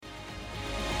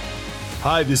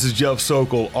Hi, this is Jeff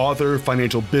Sokol, author,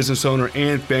 financial business owner,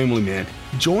 and family man.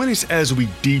 Join us as we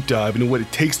deep dive into what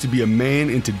it takes to be a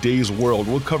man in today's world.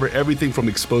 We'll cover everything from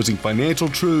exposing financial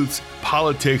truths,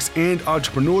 politics, and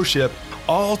entrepreneurship,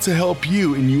 all to help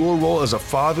you in your role as a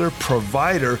father,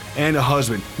 provider, and a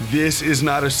husband. This is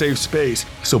not a safe space,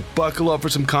 so buckle up for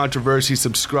some controversy,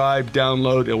 subscribe,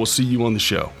 download, and we'll see you on the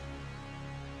show.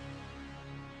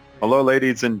 Hello,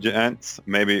 ladies and gents.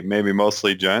 Maybe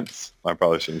mostly gents. I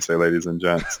probably shouldn't say ladies and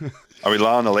gents. Are we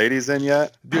allowing the ladies in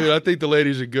yet? Dude, I think the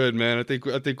ladies are good, man. I think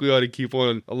we ought to keep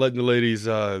on letting the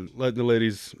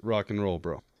ladies rock and roll,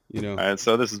 bro. You know. All right.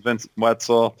 So this is Vince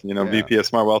Wetzel, VP of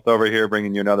Smart Wealth over here,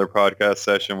 bringing you another podcast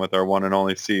session with our one and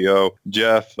only CEO,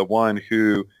 Jeff, the one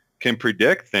who can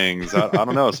predict things. I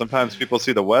don't know. Sometimes people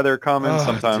see the weather coming.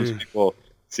 Sometimes people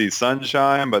see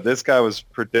sunshine, but this guy was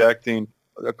predicting.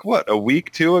 A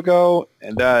week, 2 ago,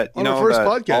 and that on the first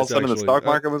podcast, all of a sudden the stock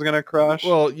market was going to crash.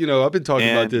 Well, I've been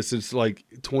talking about this since like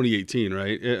 2018,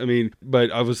 right? I mean, but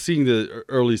I was seeing the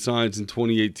early signs in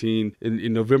 2018.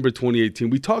 In November 2018,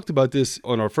 we talked about this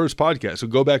on our first podcast. So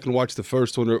go back and watch the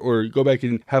first one, or go back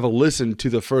and have a listen to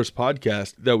the first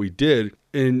podcast that we did.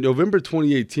 In November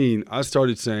 2018, I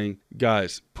started saying,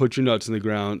 guys, put your nuts in the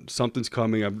ground. Something's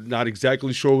coming. I'm not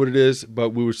exactly sure what it is,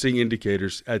 but we were seeing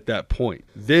indicators at that point.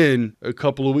 Then a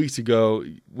couple of weeks ago,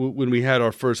 when we had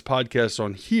our first podcast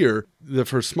on here, the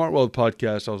first Smart Wealth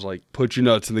podcast, I was like, put your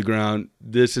nuts in the ground.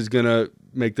 This is going to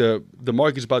make the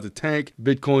market's about to tank.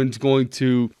 Bitcoin's going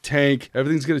to tank.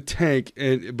 Everything's going to tank.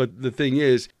 But the thing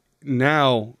is,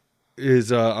 now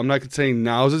is, I'm not saying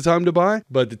now's the time to buy,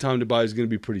 but the time to buy is going to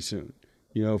be pretty soon.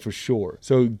 For sure.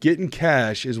 So getting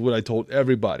cash is what I told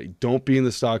everybody. Don't be in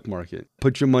the stock market.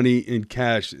 Put your money in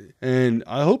cash. And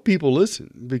I hope people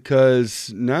listen,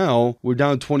 because now we're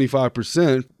down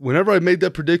 25%. Whenever I made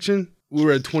that prediction, we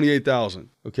were at 28,000.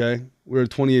 Okay. We're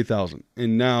at 28,000.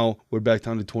 And now we're back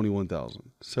down to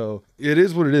 21,000. So it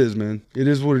is what it is, man. It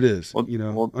is what it is. Well,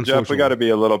 Jeff, we got to be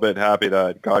a little bit happy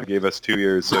that God gave us 2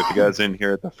 years. So if you guys didn't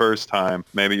hear it the first time,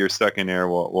 maybe your second year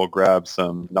we'll grab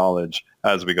some knowledge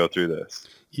as we go through this.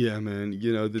 Yeah, man.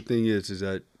 The thing is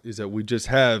that we just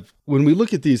have, when we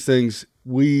look at these things,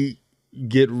 we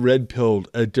get red pilled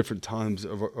at different times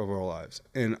of our lives.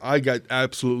 And I got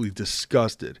absolutely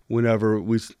disgusted whenever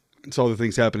we saw the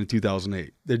things happen in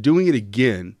 2008. They're doing it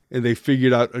again, and they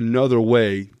figured out another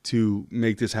way to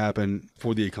make this happen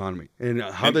for the economy. And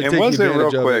how they're taking advantage of it. And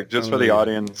was it real quick, just for the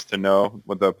audience to know,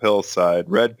 with the pill side,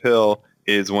 red pill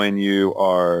is when you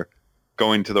are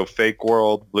going to the fake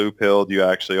world. Blue pill, you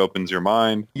actually opens your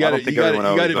mind. You got it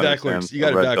backwards. You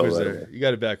got it backwards there. You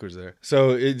got it backwards there.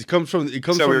 So it comes from the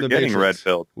Matrix. We're getting red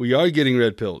pilled. We are getting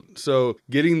red pilled. So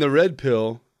getting the red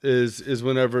pill is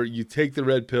whenever you take the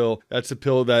red pill. That's the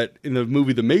pill that in the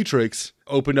movie The Matrix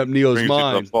opened up Neo's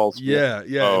mind. Yeah.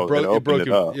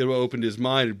 It opened his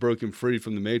mind. It broke him free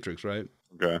from the Matrix, right?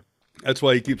 Okay. That's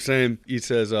why he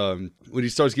says, when he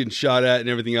starts getting shot at and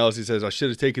everything else, he says, I should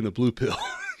have taken the blue pill.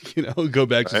 Go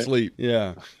back to sleep.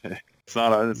 Yeah. It's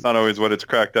not always what it's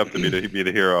cracked up to be to be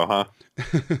the hero, huh?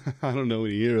 I don't know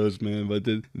any heroes, man. But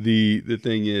the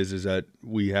thing is that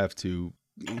we have to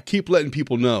keep letting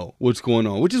people know what's going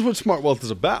on, which is what Smart Wealth is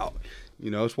about.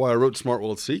 That's why I wrote Smart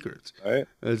Wealth Secrets. Right.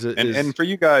 And for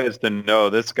you guys to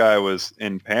know, this guy was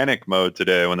in panic mode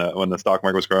today when the stock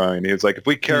market was growing. He was like, if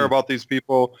we care about these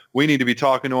people, we need to be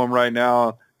talking to them right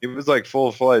now. It was like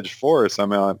full-fledged force. I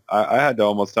mean, I had to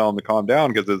almost tell him to calm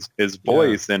down, because his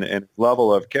voice and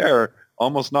level of care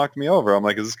almost knocked me over. I'm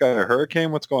like, is this guy a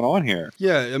hurricane? What's going on here?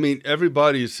 Yeah, I mean,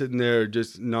 everybody is sitting there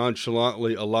just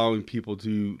nonchalantly allowing people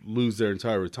to lose their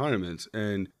entire retirements.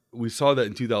 And we saw that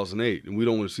in 2008, and we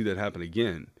don't want to see that happen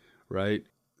again, right?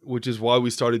 Which is why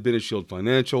we started Bennett Shield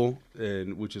Financial,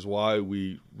 and which is why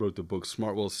we wrote the book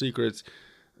Smart Wealth Secrets,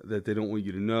 that they don't want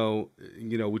you to know,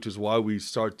 which is why we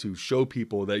start to show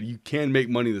people that you can make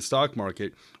money in the stock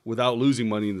market without losing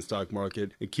money in the stock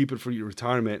market, and keep it for your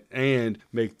retirement, and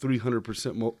make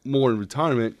 300% more in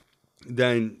retirement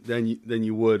than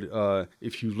you would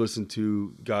if you listen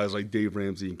to guys like Dave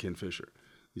Ramsey and Ken Fisher.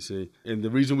 You see, and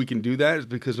the reason we can do that is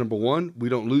because, number one, we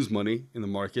don't lose money in the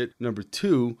market. Number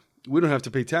two, we don't have to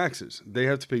pay taxes. They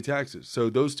have to pay taxes. So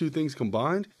those two things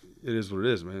combined, it is what it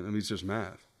is, man. I mean, it's just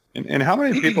math. And how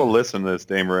many people listen to this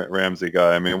Dave Ramsey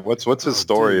guy? I mean, what's his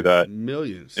story? Dude, that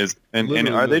millions is, and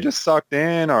are they just sucked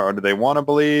in, or do they want to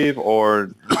believe,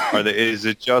 or is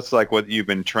it just like what you've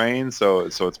been trained, so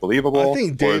it's believable? I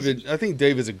think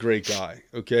Dave is a great guy.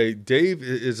 Okay, Dave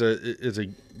is a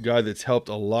guy that's helped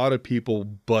a lot of people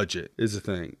budget is the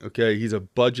thing. Okay. He's a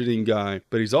budgeting guy,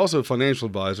 but he's also a financial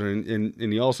advisor, and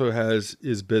he also has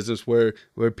his business where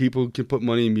people can put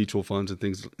money in mutual funds and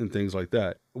things like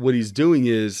that. What he's doing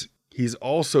is he's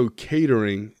also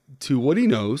catering to what he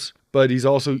knows, but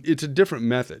it's a different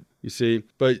method, you see.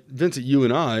 But Vincent, you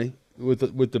and I, with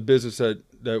the business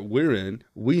that we're in,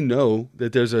 we know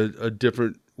that there's a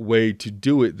different way to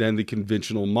do it than the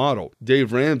conventional model.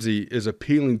 Dave Ramsey is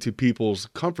appealing to people's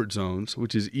comfort zones,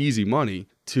 which is easy money,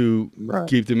 to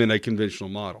keep them in a conventional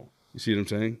model. You see what I'm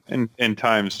saying? And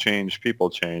times change, people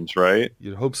change, right?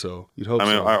 You'd hope so. I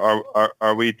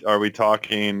mean, are we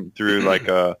talking through like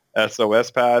a SOS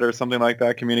pad or something like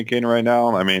that communicating right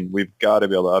now? I mean, we've got to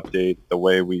be able to update the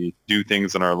way we do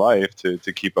things in our life to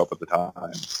keep up with the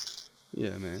times.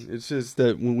 Yeah, man. It's just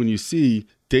that when you see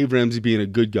Dave Ramsey being a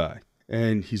good guy,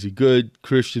 and he's a good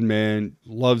Christian man,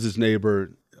 loves his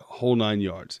neighbor, whole 9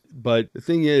 yards. But the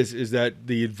thing is that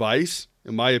the advice,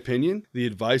 in my opinion, the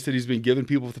advice that he's been giving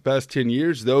people for the past 10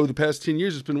 years, though the past 10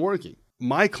 years has been working.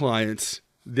 My clients,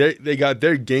 they got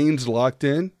their gains locked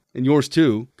in, and yours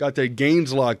too, got their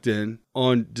gains locked in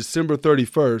on December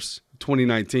 31st,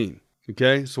 2019.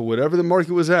 Okay? So whatever the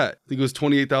market was at, I think it was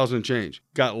 28,000 and change,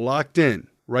 got locked in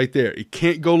right there. It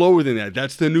can't go lower than that.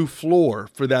 That's the new floor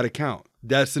for that account.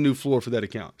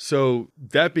 So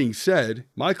that being said,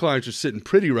 my clients are sitting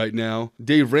pretty right now.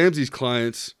 Dave Ramsey's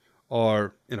clients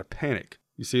are in a panic.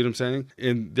 You see what I'm saying?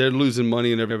 And they're losing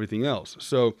money and everything else.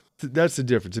 So that's the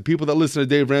difference. The people that listen to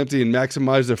Dave Ramsey and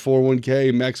maximize their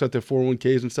 401k, max out their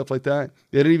 401ks and stuff like that,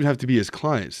 they don't even have to be his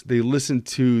clients. They listen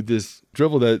to this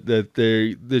drivel that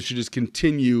they should just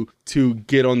continue to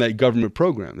get on that government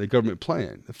program, the government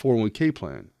plan, the 401k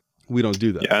plan. We don't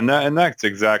do that. Yeah, and that's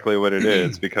exactly what it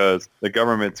is, because the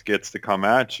government gets to come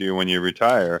at you when you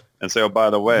retire and say, oh, by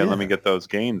the way, let me get those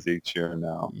gains each year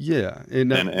now. Yeah.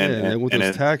 And with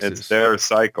those taxes. It's their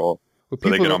cycle. So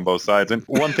they get on both sides. And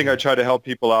one thing I try to help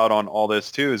people out on all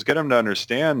this too is get them to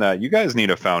understand that you guys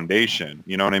need a foundation.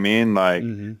 You know what I mean? Like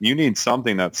you need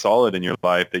something that's solid in your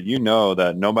life that you know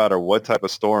that no matter what type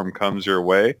of storm comes your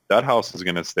way, that house is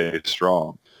going to stay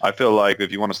strong. I feel like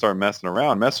if you want to start messing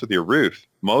around, mess with your roof.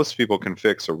 Most people can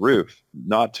fix a roof.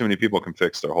 Not too many people can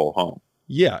fix their whole home.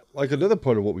 Yeah. Like another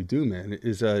part of what we do, man,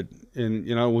 is that, and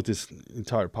I don't want this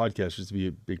entire podcast just to be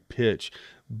a big pitch,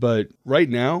 but right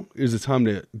now is the time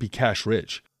to be cash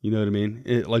rich. You know what I mean?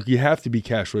 Like you have to be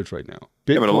cash rich right now.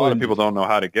 Bitcoin, yeah, but a lot of people don't know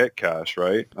how to get cash,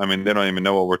 right? I mean, they don't even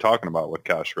know what we're talking about with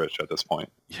cash rich at this point.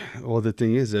 Yeah, well, the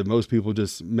thing is that most people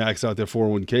just max out their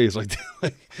 401ks,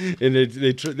 and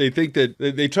they think that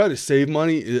they try to save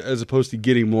money as opposed to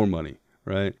getting more money.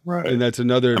 Right. And that's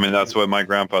another. I mean, that's what my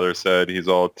grandfather said. He's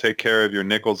all, take care of your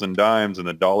nickels and dimes and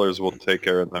the dollars will take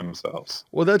care of themselves.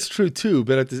 Well, that's true too.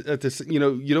 But at this, you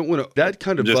don't want to, that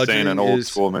kind of just budgeting saying an old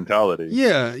school mentality.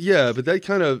 Yeah. But that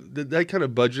kind of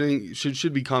budgeting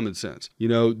should be common sense.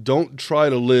 Don't try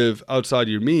to live outside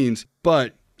your means,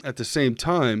 but at the same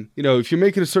time, if you're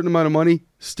making a certain amount of money,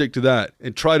 stick to that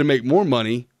and try to make more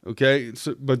money. Okay.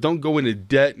 But don't go into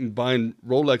debt and buying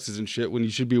Rolexes and shit when you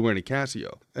should be wearing a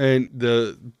Casio. And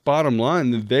the bottom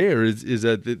line there is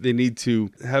that they need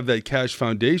to have that cash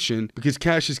foundation, because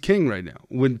cash is king right now.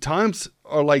 When times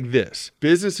are like this,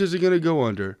 businesses are going to go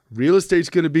under, real estate's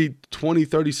going to be 20,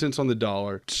 30 cents on the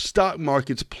dollar, stock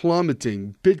market's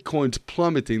plummeting, Bitcoin's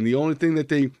plummeting. The only thing that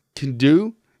they can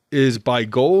do is buy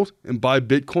gold and buy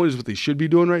Bitcoin is what they should be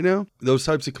doing right now. Those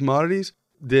types of commodities,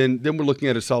 then we're looking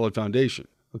at a solid foundation.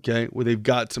 Okay, where they've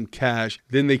got some cash,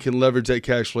 then they can leverage that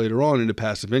cash later on into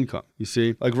passive income. You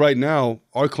see, like right now,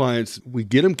 our clients, we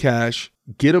get them cash,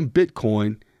 get them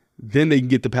Bitcoin, then they can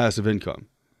get the passive income.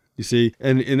 You see,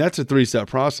 and that's a 3-step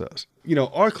process.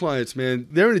 Our clients, man,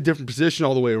 they're in a different position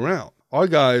all the way around. Our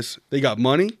guys, they got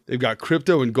money, they've got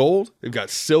crypto and gold, they've got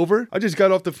silver. I just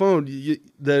got off the phone,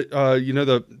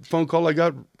 the phone call I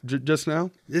got just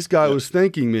now. This guy was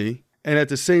thanking me. And at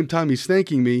the same time he's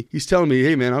thanking me, he's telling me,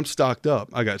 hey, man, I'm stocked up.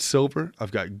 I got silver.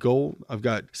 I've got gold. I've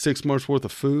got 6 months worth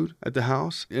of food at the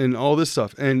house and all this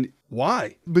stuff. And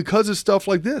why? Because of stuff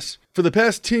like this. For the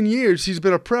past 10 years, he's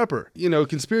been a prepper,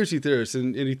 conspiracy theorist.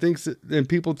 And he thinks that, and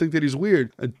people think that he's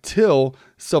weird until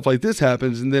stuff like this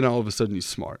happens. And then all of a sudden he's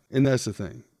smart. And that's the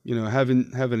thing. Having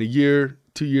a year,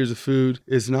 2 years of food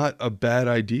is not a bad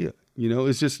idea.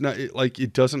 It's just not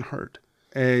it doesn't hurt.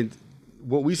 And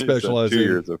what we specialize in. 2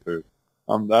 years of food.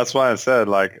 That's why I said,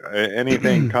 like,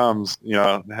 anything comes,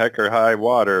 heck or high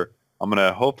water, I'm going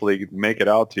to hopefully make it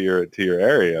out to your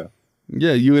area.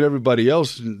 Yeah, you and everybody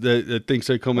else that thinks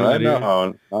they're coming out here.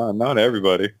 No, not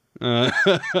everybody.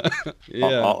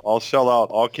 Yeah. I'll shell out.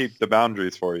 I'll keep the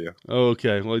boundaries for you.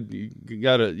 Okay. Well, you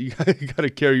gotta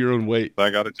carry your own weight. I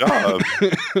got a job.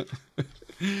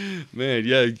 Man,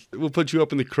 yeah, we'll put you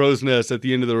up in the crow's nest at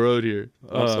the end of the road here.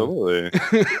 Absolutely.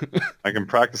 I can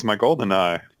practice my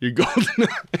GoldenEye. Your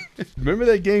GoldenEye. Remember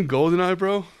that game GoldenEye,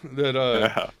 bro?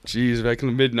 That geez, back in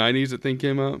the mid-90s that thing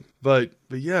came out. But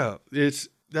yeah, that's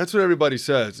what everybody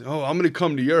says. Oh, I'm going to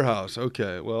come to your house.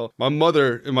 Okay, well, my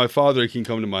mother and my father can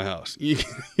come to my house. You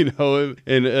know,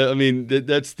 and I mean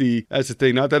that's the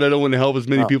thing. Not that I don't want to help as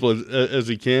many people as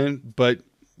we can, but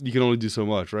you can only do so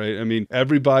much, right? I mean,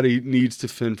 everybody needs to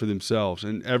fend for themselves,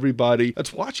 and everybody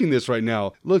that's watching this right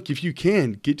now, look, if you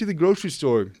can, get to the grocery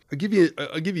store. I'll give you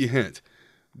a hint.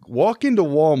 Walk into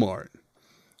Walmart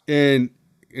and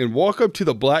walk up to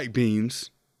the black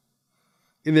beans,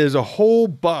 and there's a whole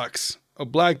box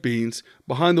of black beans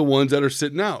behind the ones that are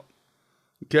sitting out.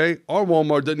 Okay, our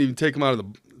Walmart doesn't even take them out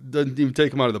of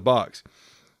the box.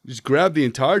 Just grab the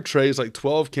entire tray. It's like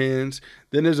 12 cans.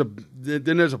 Then there's a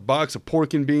box of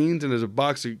pork and beans, and there's a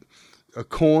box of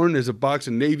corn. There's a box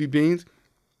of navy beans.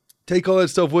 Take all that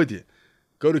stuff with you.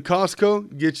 Go to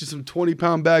Costco, get you some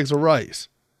 20-pound bags of rice.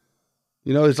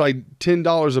 You know, it's like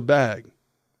 $10 a bag.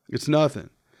 It's nothing.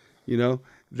 You know,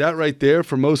 that right there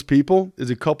for most people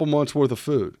is a couple months worth of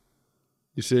food.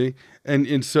 You see,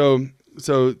 and so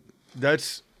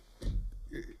that's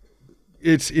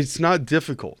it's not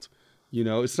difficult. You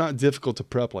know, it's not difficult to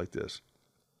prep like this.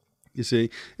 You see,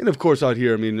 and of course out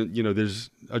here, I mean, you know,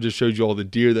 I just showed you all the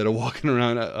deer that are walking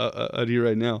around out here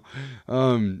right now.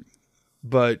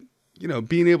 But you know,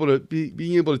 being able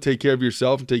to take care of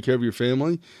yourself and take care of your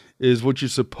family is what you're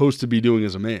supposed to be doing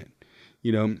as a man.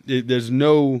 You know, there's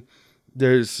no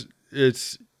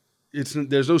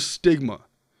stigma.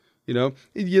 You know,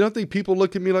 you don't think people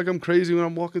look at me like I'm crazy when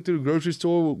I'm walking through the grocery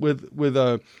store with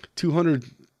 200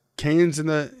 cans in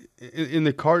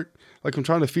the cart, like I'm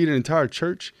trying to feed an entire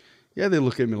church? Yeah, they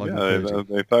look at me like I'm crazy.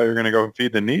 They thought you were going to go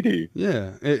feed the needy.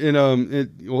 Yeah,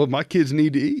 well, my kids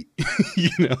need to eat, you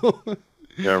know?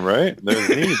 Yeah, right? There's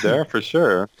need there for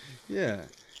sure. Yeah,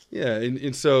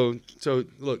 and so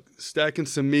look, stacking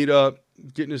some meat up,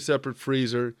 getting a separate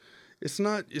freezer, it's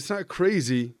not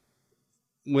crazy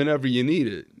whenever you need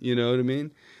it, you know what I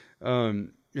mean?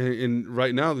 And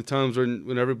right now, the times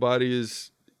when everybody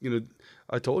is, you know,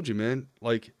 I told you, man,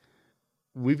 like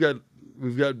we've got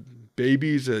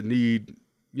babies that need,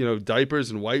 you know, diapers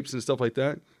and wipes and stuff like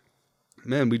that.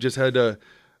 Man, we just had they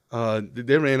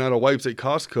ran out of wipes at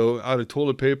Costco, out of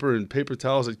toilet paper and paper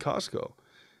towels at Costco,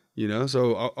 you know?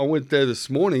 So I went there this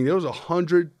morning. There was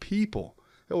 100 people.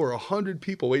 There were 100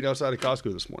 people waiting outside of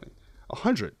Costco this morning.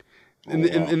 100. And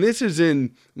this is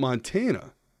in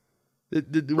Montana.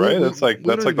 Right? That's like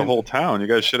the whole town. You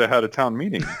guys should have had a town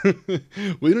meeting.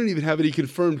 We don't even have any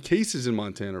confirmed cases in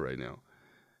Montana right now,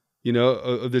 you know,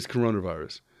 of this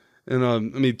coronavirus. And I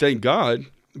mean, thank God,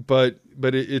 but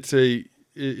it's a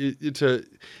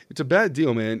bad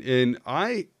deal, man. And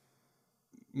I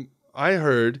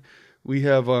heard we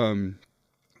have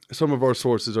some of our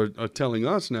sources are telling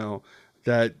us now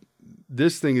that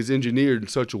this thing is engineered in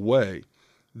such a way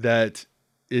that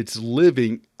it's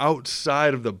living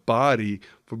outside of the body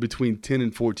for between 10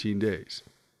 and 14 days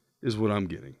is what I'm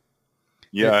getting.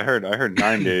 Yeah, I heard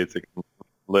 9 days it can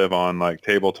live on like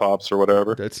tabletops or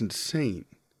whatever. That's insane.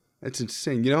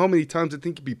 You know how many times I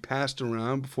think it can be passed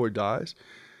around before it dies?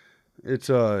 It's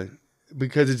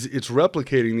because it's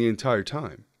replicating the entire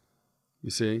time. You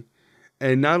see?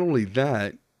 And not only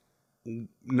that,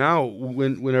 now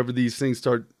whenever these things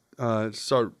start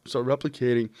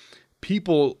replicating,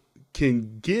 people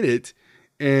can get it.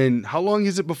 And how long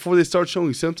is it before they start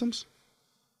showing symptoms?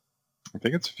 I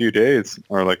think it's a few days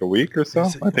or like a week or so.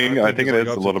 I think it is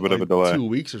a little bit of a delay. 2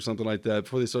 weeks or something like that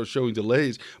before they start showing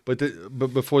delays. But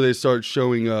before they start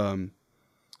showing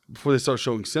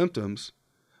symptoms.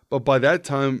 But by that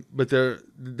time,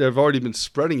 they've already been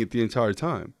spreading it the entire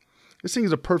time. This thing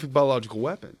is a perfect biological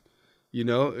weapon, you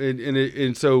know.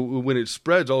 And so when it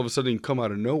spreads, all of a sudden it can come out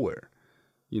of nowhere.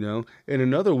 You know, and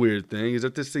another weird thing is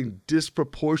that this thing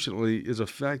disproportionately is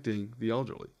affecting the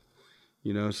elderly.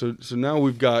 You know, so now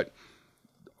we've got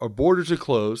our borders are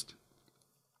closed.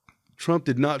 Trump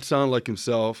did not sound like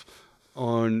himself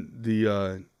on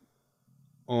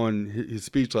his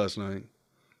speech last night.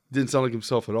 Didn't sound like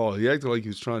himself at all. He acted like he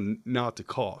was trying not to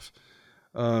cough.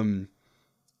 A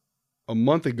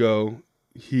month ago,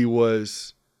 he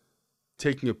was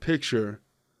taking a picture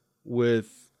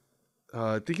with.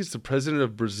 I think it's the president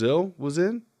of Brazil was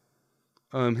in,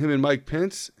 him and Mike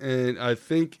Pence. And I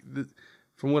think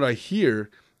from what I hear,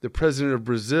 the president of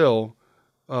Brazil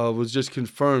was just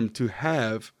confirmed to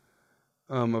have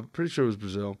I'm pretty sure it was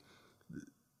Brazil,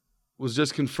 was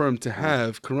just confirmed to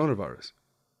have coronavirus.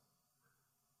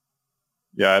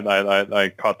 Yeah, I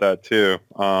caught that too.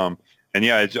 And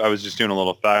yeah, I was just doing a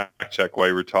little fact check while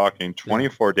you were talking.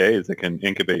 24 days it can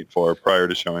incubate for prior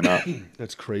to showing up.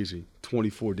 That's crazy.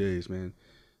 24 days, man.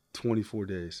 24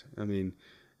 days. I mean,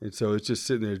 and so it's just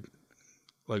sitting there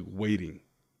like waiting.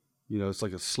 You know, it's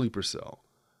like a sleeper cell.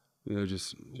 You know,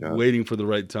 just waiting for the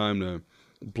right time to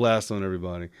blast on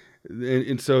everybody.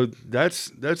 And so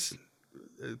that's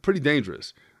pretty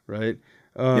dangerous, right?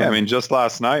 Yeah, I mean, just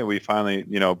last night we finally,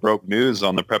 broke news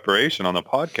on the preparation on the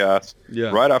podcast.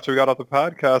 Yeah. Right after we got off the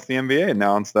podcast, the NBA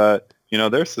announced that,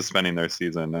 they're suspending their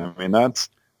season. I mean, that's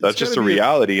just a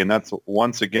reality. And that's,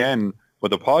 once again,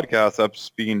 with the podcast, that's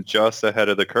being just ahead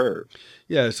of the curve.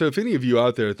 Yeah, so if any of you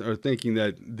out there are thinking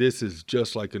that this is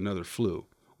just like another flu,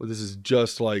 or this is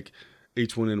just like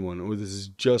H1N1, or this is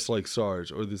just like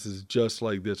SARS, or this is just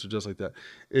like this, or just like that,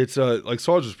 it's like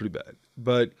SARS was pretty bad.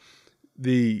 But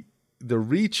the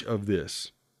reach of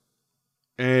this,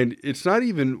 and it's not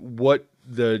even what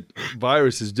the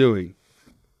virus is doing.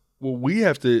 What we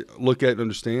have to look at and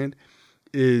understand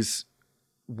is,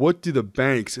 what do the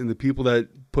banks and the people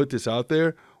that put this out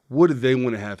there, what do they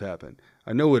want to have happen?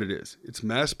 I know what it is. It's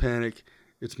mass panic.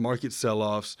 It's market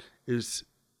sell-offs. It's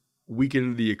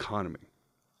weakening the economy.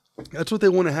 That's what they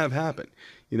want to have happen.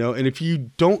 And if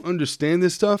you don't understand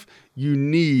this stuff, you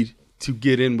need to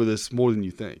get in with us more than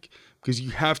you think, because you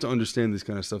have to understand this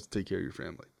kind of stuff to take care of your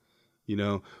family.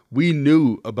 We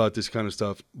knew about this kind of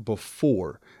stuff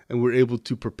before, and we're able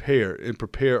to prepare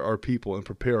our people and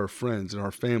prepare our friends and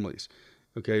our families,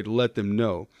 okay, to let them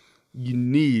know. You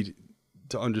need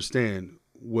to understand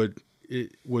what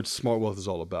Smart Wealth is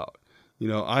all about.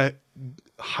 I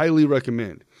highly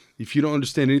recommend, if you don't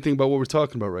understand anything about what we're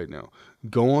talking about right now,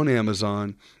 go on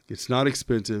Amazon. It's not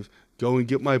expensive. Go and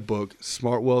get my book,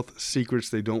 Smart Wealth Secrets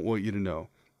They Don't Want You to Know.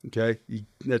 Okay?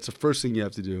 That's the first thing you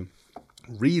have to do.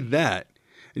 Read that.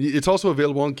 It's also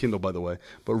available on Kindle, by the way.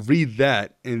 But read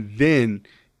that, and then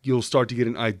you'll start to get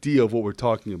an idea of what we're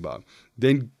talking about.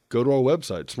 Then go to our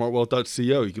website,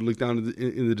 smartwealth.co. You can look down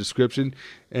in the description,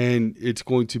 and it's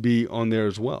going to be on there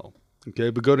as well.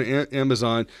 Okay, but go to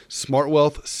Amazon, Smart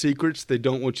Wealth Secrets They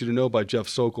Don't Want You to Know by Jeff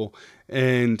Sokol,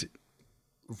 and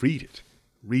read it.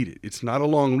 Read it. It's not a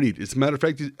long read. As a matter of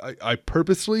fact, I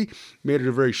purposely made it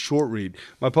a very short read.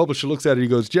 My publisher looks at it. He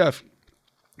goes, Jeff,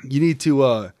 you need to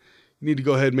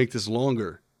go ahead and make this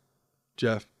longer.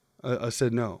 Jeff, I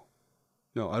said no.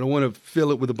 No, I don't want to fill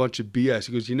it with a bunch of BS.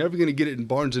 He goes, you're never going to get it in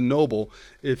Barnes and Noble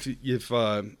if you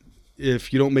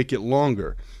don't make it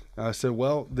longer. I said,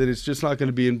 well, then it's just not going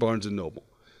to be in Barnes and Noble,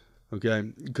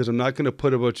 okay? Because I'm not going to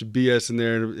put a bunch of BS in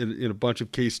there in a bunch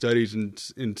of case studies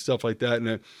and stuff like that,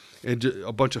 and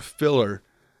a bunch of filler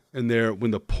in there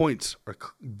when the points are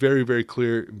very, very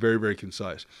clear, very, very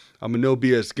concise. I'm a no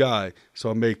BS guy, so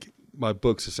I make my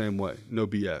books the same way, no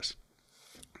BS.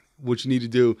 What you need to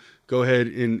do, go ahead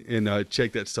and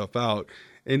check that stuff out,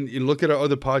 and look at our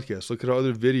other podcasts, look at our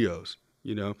other videos,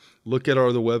 look at our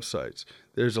other websites.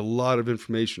 There's a lot of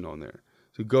information on there.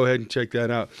 So go ahead and check that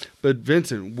out. But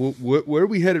Vincent, where are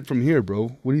we headed from here, bro?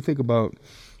 What do you think about,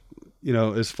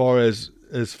 as far as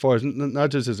not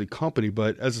just as a company,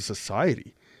 but as a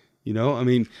society? I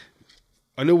mean,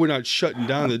 I know we're not shutting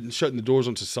the doors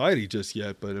on society just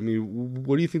yet, but I mean,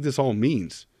 what do you think this all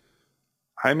means?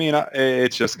 I mean,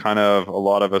 it's just kind of, a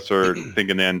lot of us are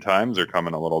thinking the end times are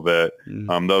coming a little bit.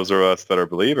 Mm-hmm. Those are us that are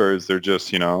believers. They're just,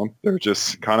 they're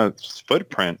just kind of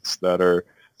footprints that are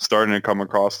starting to come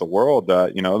across the world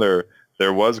that,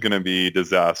 there was going to be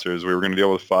disasters. We were going to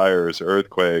deal with fires,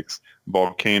 earthquakes,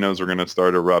 volcanoes were going to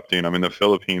start erupting. I mean, the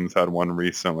Philippines had one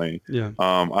recently. Yeah.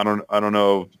 I don't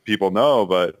know if people know,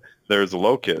 but there's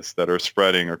locusts that are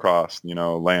spreading across,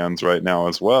 lands right now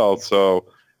as well. So,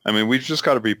 I mean, we've just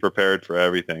got to be prepared for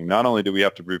everything. Not only do we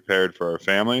have to be prepared for our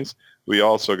families, we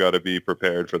also got to be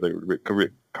prepared for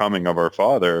the coming of our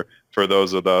Father, for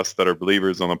those of us that are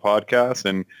believers on the podcast.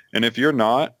 And if you're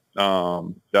not,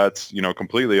 that's,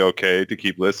 completely okay to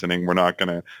keep listening. We're not going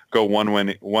to go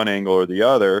one angle or the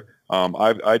other.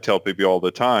 I tell people all the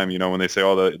time, when they say,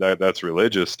 oh, that's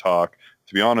religious talk,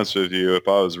 to be honest with you, if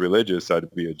I was religious,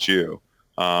 I'd be a Jew.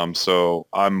 So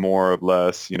I'm more or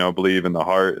less, believe in the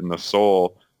heart and the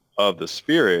soul of the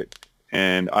Spirit,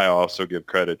 and I also give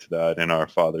credit to that in our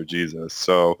Father Jesus.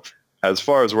 So as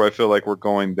far as where I feel like we're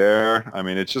going there, I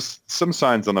mean, it's just some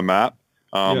signs on the map.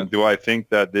 Do I think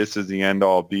that this is the end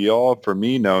all be all? For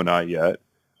me, no, not yet.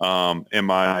 Am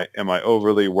I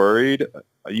overly worried?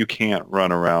 You can't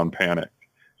run around panic.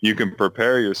 You can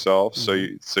prepare yourself so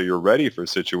you're ready for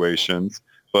situations,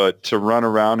 but to run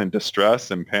around in distress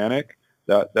and panic,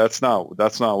 that's not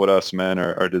what us men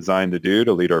are designed to do,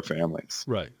 to lead our families.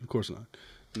 Right. Of course not.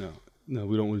 No,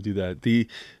 we don't want to do that.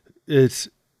 It's,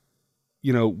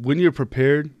 when you're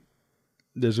prepared,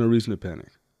 there's no reason to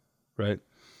panic, right?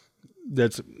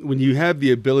 That's when you have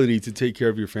the ability to take care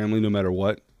of your family no matter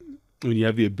what, when you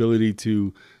have the ability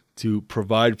to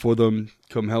provide for them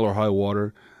come hell or high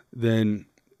water, then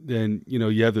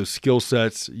you have those skill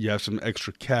sets, you have some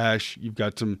extra cash, you've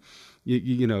got some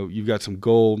you've got some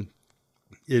gold.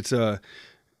 It's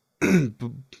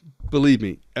believe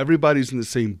me, everybody's in the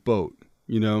same boat.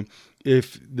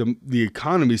 If the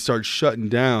economy starts shutting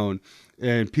down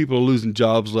and people are losing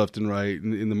jobs left and right,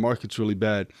 and the market's really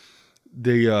bad,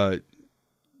 the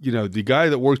guy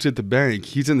that works at the bank,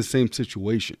 he's in the same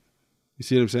situation. You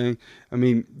see what I'm saying? I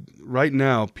mean, right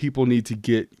now people need to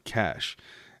get cash,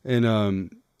 and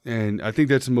I think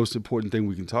that's the most important thing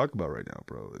we can talk about right now,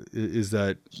 bro. Is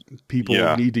that people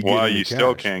need to get while you cash.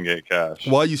 Still can get cash.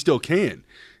 While you still can,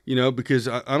 because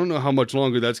I don't know how much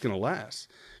longer that's going to last.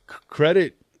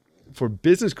 Credit for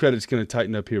business credit is going to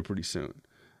tighten up here pretty soon.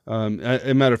 As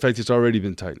a matter of fact, it's already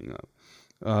been tightening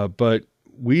up. But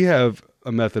we have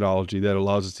a methodology that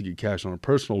allows us to get cash on a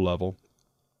personal level.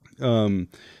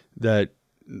 That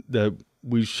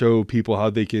we show people how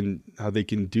they can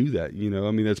do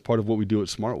that. That's part of what we do at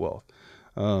Smart Wealth.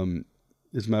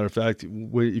 As a matter of fact,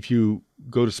 if you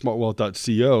go to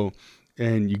smartwealth.co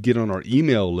and you get on our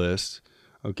email list,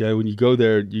 okay, when you go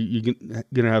there, you're going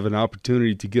to have an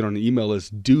opportunity to get on the email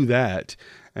list. Do that,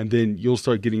 and then you'll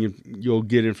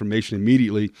get information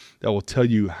immediately that will tell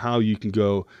you how you can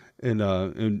go and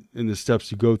the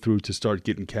steps you go through to start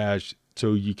getting cash,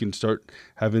 so you can start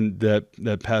having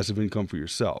that passive income for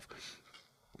yourself.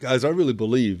 Guys, I really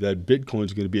believe that Bitcoin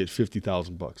is going to be at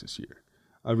 $50,000 this year.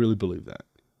 I really believe that.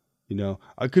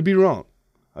 I could be wrong.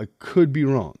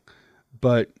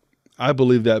 But I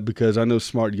believe that because I know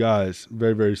smart guys,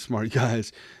 very, very smart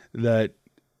guys, that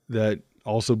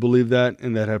also believe that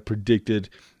and that have predicted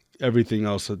everything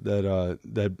else that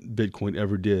Bitcoin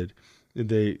ever did. And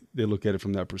they look at it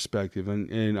from that perspective,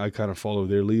 and I kind of follow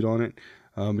their lead on it.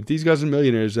 But these guys are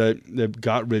millionaires that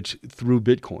got rich through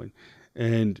Bitcoin,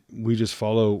 and we just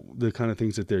follow the kind of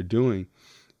things that they're doing,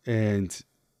 and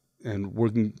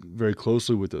working very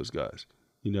closely with those guys,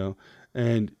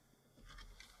 and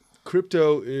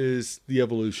crypto is the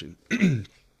evolution.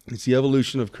 It's the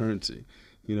evolution of currency.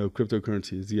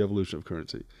 Cryptocurrency is the evolution of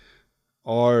currency.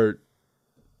 Our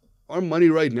money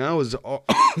right now is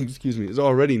already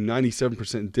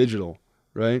 97% digital,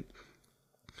 right?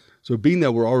 So being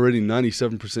that we're already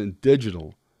 97%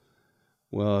 digital,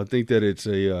 well, I think that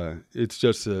it's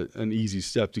just an easy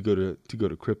step to go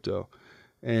to crypto,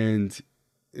 and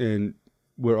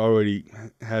we're already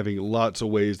having lots of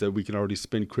ways that we can already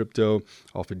spend crypto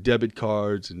off of debit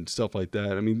cards and stuff like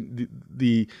that. I mean,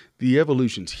 the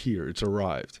evolution's here; it's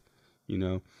arrived,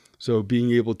 So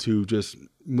being able to just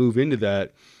move into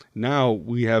that, now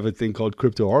we have a thing called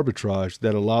crypto arbitrage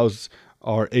that allows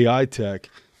our AI tech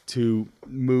to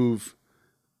move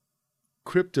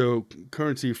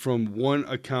cryptocurrency from one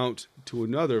account to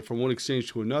another, from one exchange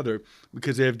to another,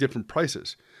 because they have different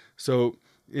prices. So,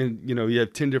 you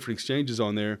have 10 different exchanges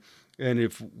on there, and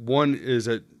if one is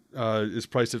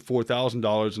priced at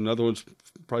 $4,000, another one's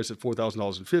priced at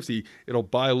 $4,050, it'll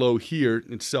buy low here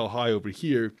and sell high over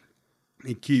here,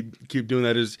 and keep doing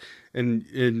that. And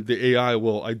the AI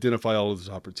will identify all of those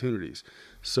opportunities.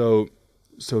 So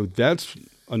that's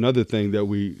another thing that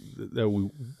we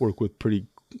work with pretty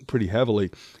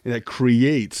heavily, and that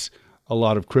creates a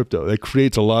lot of crypto. That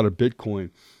creates a lot of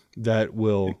Bitcoin that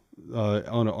will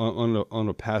on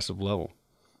a passive level.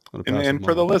 And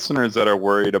for the listeners that are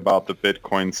worried about the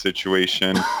Bitcoin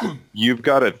situation, you've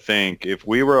got to think, if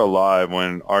we were alive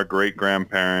when our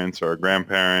great-grandparents or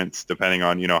grandparents, depending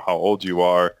on how old you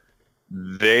are,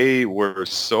 they were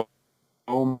so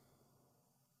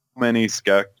many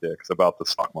skeptics about the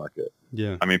stock market.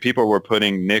 Yeah. I mean, people were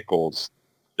putting nickels,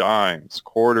 dimes,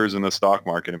 quarters in the stock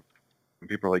market, and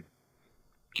people are like,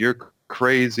 "You're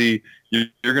crazy.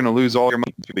 You're going to lose all your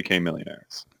money." People became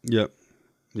millionaires. Yep.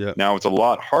 Yeah. Now it's a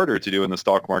lot harder to do in the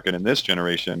stock market in this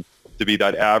generation, to be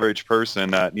that average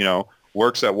person that,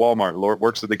 works at Walmart,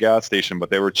 works at the gas station, but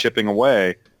they were chipping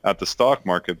away at the stock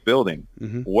market building.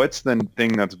 Mm-hmm. What's the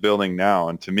thing that's building now?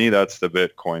 And to me, that's the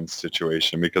Bitcoin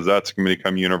situation, because that's going to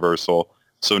become universal.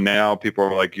 So now people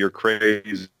are like, "You're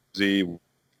crazy.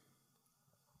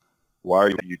 Why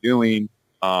are you doing?"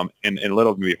 And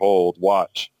little and behold,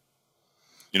 watch,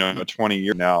 20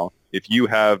 years now, if you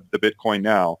have the Bitcoin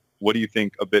now, what do you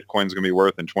think a Bitcoin is going to be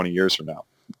worth in 20 years from now?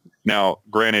 Now,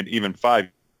 granted, even 5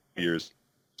 years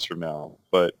from now,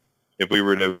 but if we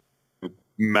were to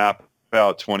map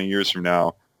out 20 years from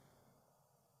now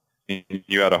and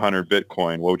you had 100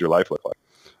 Bitcoin, what would your life look like?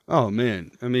 Oh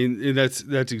man, I mean that's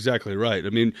exactly right. I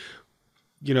mean,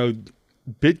 you know,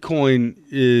 Bitcoin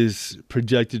is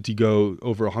projected to go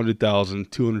over $100,000,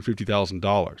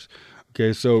 $250,000.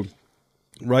 Okay, so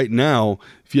right now,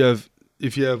 if you have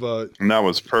and that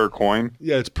was per coin.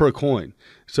 yeah, it's per coin.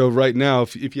 So right now,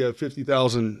 if you have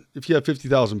 50,000,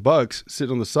 $50,000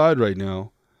 sitting on the side right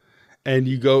now, and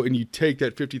you go and you take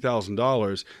that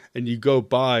 $50,000 and you go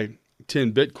buy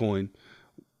 10 Bitcoin,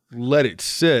 let it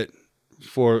sit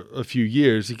for a few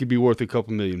years, it could be worth a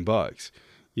couple $1,000,000.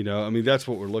 You know, I mean, that's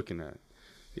what we're looking at.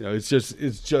 You know, it's just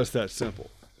that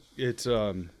simple. It's,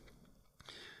 you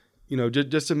know,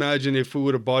 just imagine if we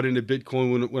would have bought into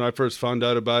Bitcoin when I first found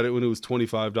out about it when it was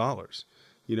 $25,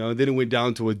 you know, and then it went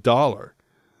down to $1,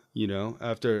 you know,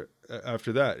 after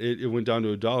that, it went down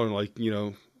to $1 and like, you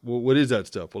know, well, what is that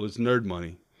stuff? Well, it's nerd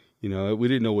money. You know, we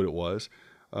didn't know what it was.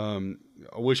 I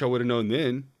wish I would have known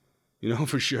then, you know,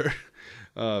 for sure.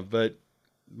 But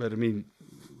I mean,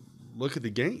 look at the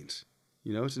gains.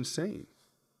 You know, it's insane.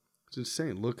 It's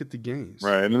insane. Look at the gains.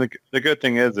 Right. And the good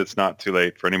thing is it's not too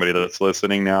late for anybody that's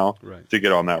listening now to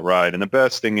get on that ride. And the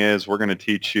best thing is we're going to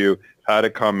teach you how to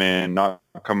come in, not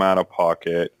come out of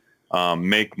pocket,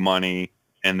 make money,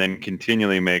 and then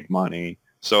continually make money.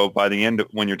 So by the end,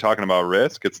 when you're talking about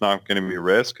risk, it's not going to be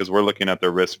risk because we're looking at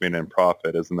the risk being in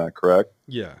profit. Isn't that correct?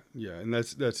 Yeah. And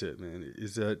that's it, man.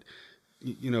 Is that,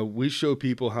 you know, we show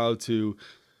people how to,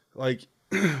 like,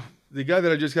 the guy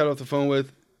that I just got off the phone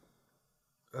with,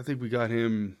 I think we got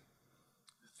him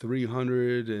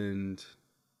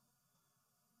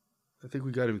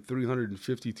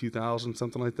 352,000,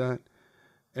 something like that.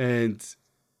 And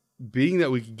being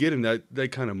that we could get him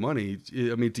that kind of money,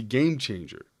 I mean, it's a game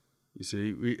changer. You see,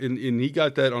 and he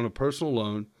got that on a personal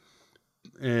loan,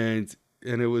 and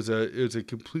it was a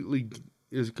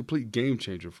complete game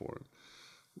changer for him.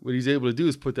 What he's able to do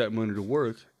is put that money to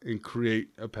work and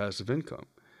create a passive income,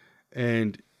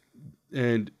 and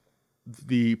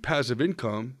the passive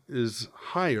income is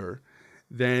higher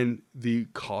than the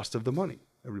cost of the money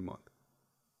every month.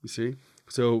 You see,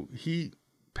 so he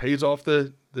pays off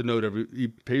the note he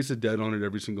pays the debt on it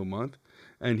every single month.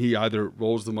 And he either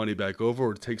rolls the money back over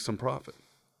or takes some profit,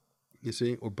 you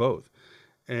see, or both.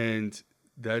 And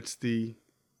that's the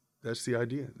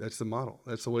idea. That's the model.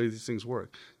 That's the way these things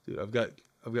work. Dude, I've got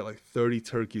like 30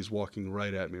 turkeys walking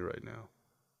right at me right now.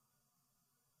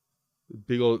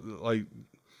 Big old, like,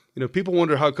 you know, people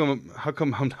wonder how come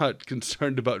I'm not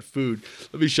concerned about food.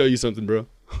 Let me show you something, bro.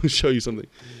 Let me show you something.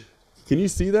 Can you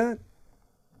see that?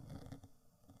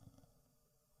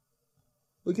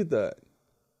 Look at that.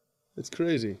 It's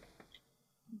crazy.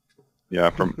 Yeah,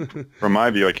 from my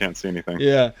view, I can't see anything.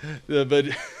 Yeah, but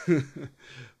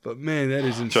man, that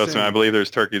is insane. Trust me, I believe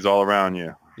there's turkeys all around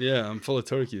you. Yeah, I'm full of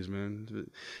turkeys, man.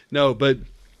 No, but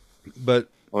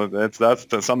well, that's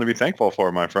something to be thankful for,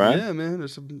 my friend. Yeah, man.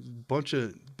 There's a bunch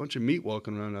of meat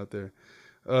walking around out there.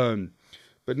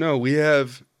 But no, we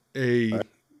have a.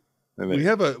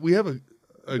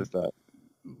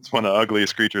 It's one of the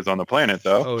ugliest creatures on the planet,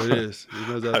 though. Oh, it is.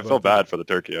 I feel bad for the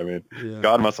turkey. I mean, yeah.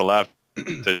 God must have laughed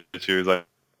to she was like,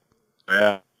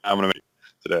 "Yeah, I'm gonna make it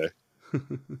today."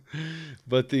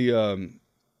 But the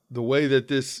way that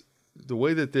this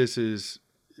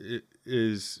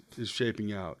is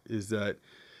shaping out is that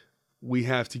we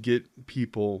have to get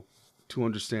people to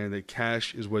understand that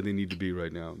cash is where they need to be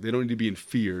right now. They don't need to be in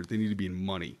fear. They need to be in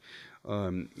money.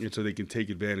 And so they can take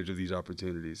advantage of these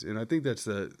opportunities. And I think that's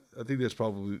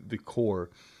probably the core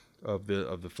of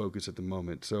the focus at the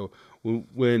moment. So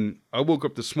when I woke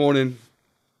up this morning,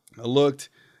 I looked,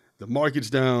 the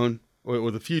market's down, or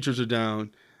the futures are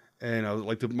down, and I was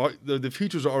like, the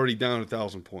futures are already down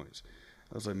 1,000 points.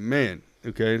 I was like, man,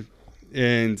 okay,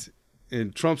 and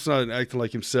Trump's not acting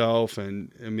like himself,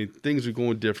 and I mean things are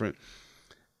going different.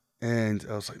 And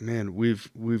I was like, man,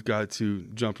 we've got to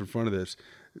jump in front of this.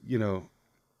 You know,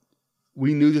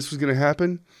 we knew this was going to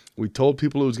happen. We told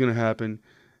people it was going to happen.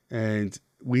 And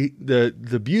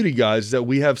the beauty, guys, is that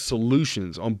we have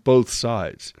solutions on both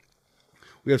sides.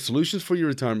 We have solutions for your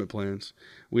retirement plans.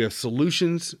 We have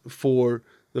solutions for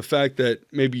the fact that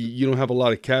maybe you don't have a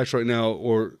lot of cash right now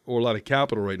or a lot of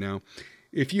capital right now.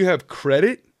 If you have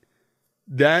credit,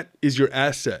 that is your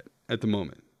asset at the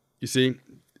moment. You see,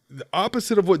 the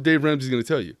opposite of what Dave Ramsey is going to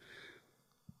tell you.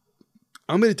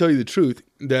 I'm going to tell you the truth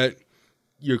that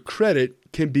your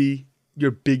credit can be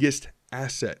your biggest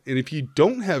asset. And if you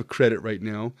don't have credit right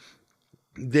now,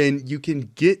 then you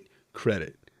can get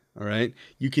credit. All right.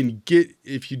 You can get,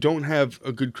 if you don't have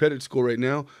a good credit score right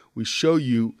now, we show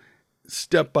you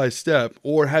step by step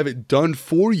or have it done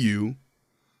for you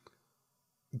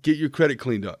get your credit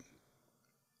cleaned up.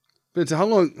 Vincent,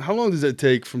 how long does that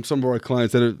take from some of our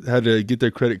clients that have had to get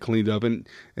their credit cleaned up, and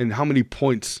how many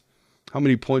points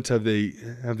have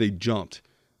they jumped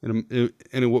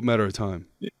in what matter of time?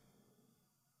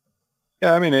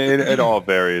 Yeah, I mean, it all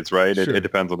varies, right? Sure. It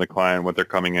depends on the client, what they're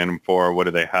coming in for, what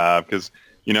do they have, because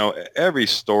every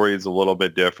story is a little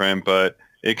bit different, but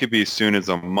it could be as soon as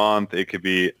a month, it could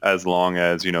be as long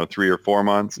as 3 or 4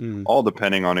 months, all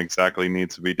depending on exactly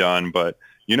needs to be done. But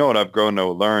what I've grown to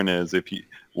learn is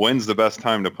when's the best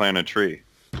time to plant a tree?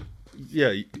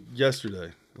 Yeah,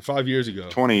 yesterday, 5 years ago,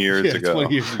 20 years ago.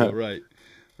 20 years ago, right.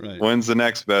 When's the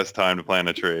next best time to plant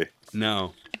a tree?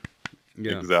 Now.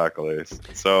 Yeah. Exactly.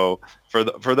 So for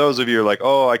those of you who are like,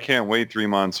 oh, I can't wait 3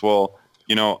 months. Well,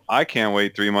 I can't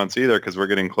wait 3 months either because we're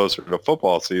getting closer to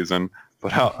football season.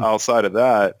 But outside of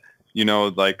that,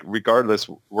 like regardless,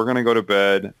 we're going to go to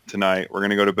bed tonight. We're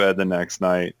going to go to bed the next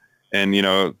night. And,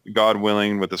 God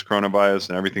willing, with this coronavirus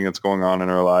and everything that's going on in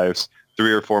our lives,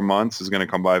 3 or 4 months is going to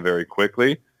come by very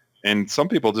quickly. And some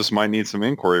people just might need some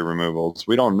inquiry removals.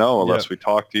 We don't know unless we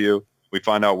talk to you. We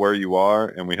find out where you are,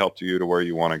 and we help you to where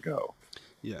you want to go.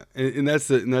 Yeah, and that's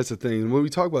the thing. And when we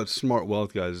talk about smart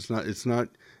wealth, guys, it's not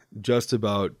just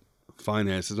about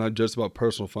finance. It's not just about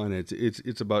personal finance.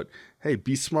 It's about, hey,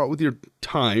 be smart with your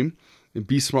time, and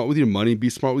be smart with your money,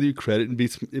 be smart with your credit,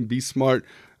 and be smart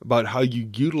about how you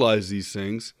utilize these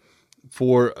things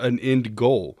for an end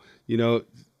goal.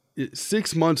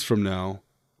 6 months from now,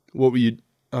 what you're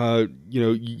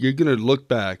gonna look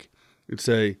back and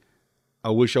say,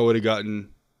 I wish I would have gotten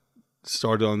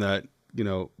started on that,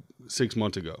 6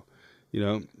 months ago,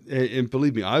 and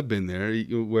believe me, I've been there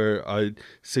where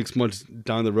 6 months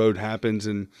down the road happens,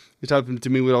 and it happened to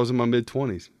me when I was in my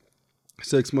mid-20s.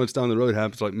 6 months down the road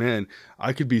happens, like, man,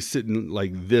 I could be sitting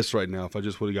like this right now if I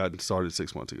just would have gotten started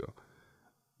 6 months ago.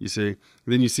 You see? And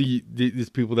then you see these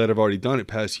people that have already done it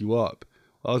pass you up.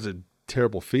 Well, that was a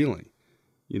terrible feeling,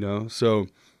 So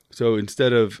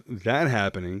instead of that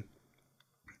happening,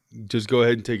 just go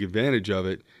ahead and take advantage of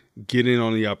it. Get in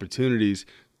on the opportunities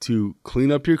to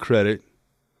clean up your credit.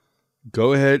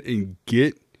 Go ahead and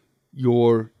get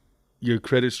your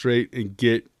credit straight and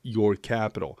get your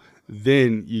capital.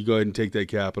 Then you go ahead and take that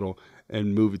capital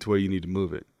and move it to where you need to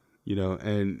move it,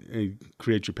 and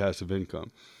create your passive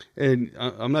income. And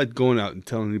I'm not going out and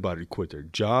telling anybody to quit their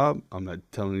job. I'm not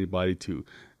telling anybody to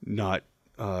not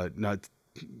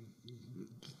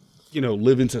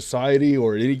live in society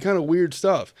or any kind of weird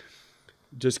stuff.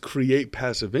 Just create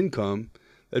passive income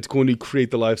that's going to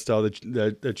create the lifestyle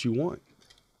that you want,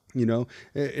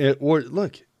 or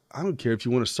look, I don't care if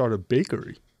you want to start a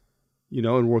bakery,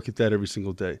 and work at that every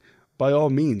single day. By all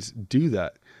means, do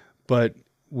that. But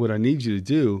what I need you to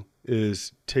do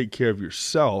is take care of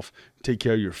yourself, take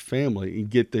care of your family, and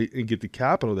get the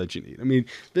capital that you need. I mean,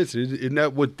 isn't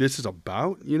that what this is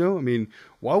about? I mean,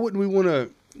 why wouldn't we want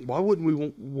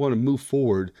to move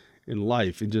forward in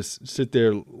life and just sit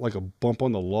there like a bump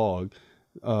on the log,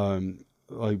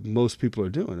 like most people are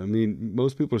doing? I mean,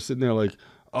 most people are sitting there like,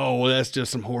 oh, well, that's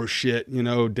just some horse shit.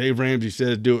 Dave Ramsey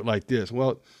said do it like this.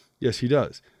 Well, yes, he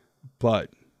does. But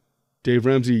Dave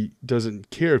Ramsey doesn't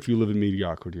care if you live in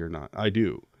mediocrity or not. I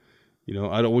do.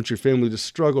 I don't want your family to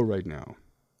struggle right now.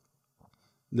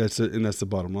 That's the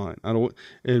bottom line. I don't.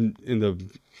 And the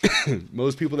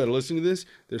most people that are listening to this,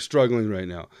 they're struggling right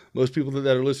now. Most people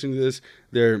that are listening to this,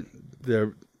 their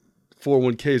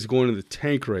 401k is going in the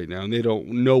tank right now, and they don't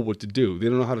know what to do. They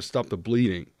don't know how to stop the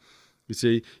bleeding. You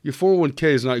see, your 401k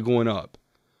is not going up.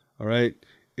 All right,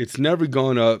 it's never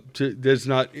gone up. There's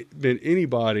not been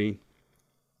anybody.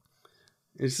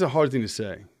 It's a hard thing to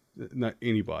say. Not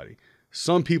anybody.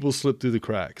 Some people slip through the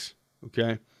cracks.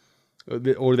 Okay.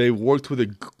 Or they worked with a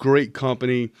great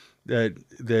company and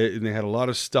they had a lot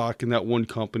of stock in that one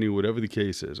company, whatever the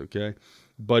case is. Okay,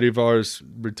 buddy of ours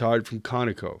retired from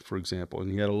Conoco, for example,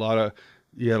 and he had a lot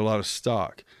of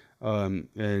stock, and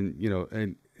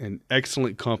an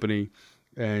excellent company,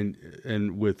 and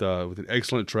with an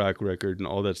excellent track record and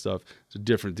all that stuff. It's a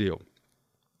different deal.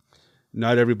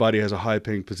 Not everybody has a high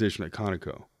paying position at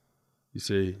Conoco, you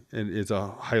see, and it's a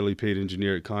highly paid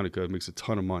engineer at Conoco. It makes a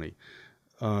ton of money.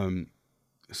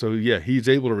 So yeah, he's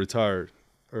able to retire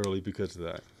early because of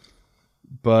that.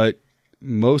 But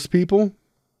most people,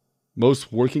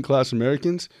 most working class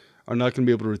Americans are not going to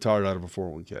be able to retire out of a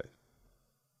 401k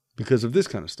because of this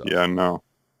kind of stuff. Yeah, no,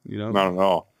 not at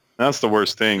all. That's the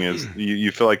worst thing is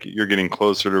you feel like you're getting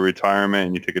closer to retirement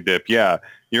and you take a dip. Yeah,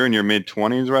 you're in your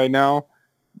mid-20s right now.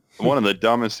 One of the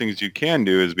dumbest things you can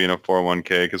do is be in a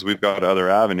 401k because we've got other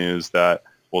avenues that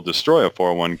will destroy a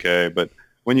 401k. But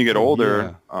when you get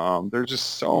older, there's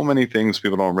just so many things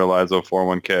people don't realize of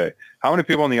 401k. How many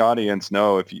people in the audience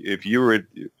know if you were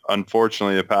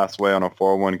unfortunately to pass away on a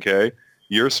 401k,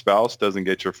 your spouse doesn't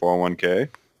get your 401k?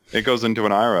 It goes into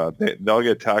an IRA. They'll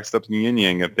get taxed up yin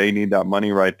yang if they need that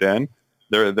money right then.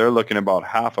 They're looking about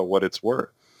half of what it's worth.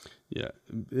 Yeah,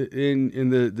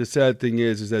 and the sad thing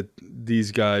is that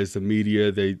these guys, the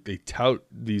media, they tout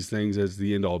these things as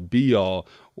the end all be all,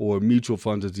 or mutual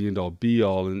funds as the end all be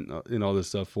all, and all this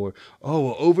stuff for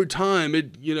over time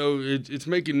it's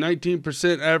making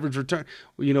 19% average return.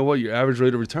 Well, you know what? Your average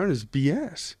rate of return is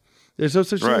BS. There's no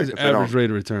such thing as average rate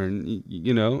of return.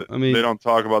 I mean, they don't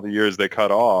talk about the years they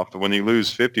cut off. When you lose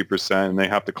 50% and they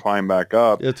have to climb back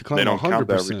up, they don't 100%. Count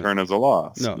that return as a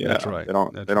loss. No, that's right. They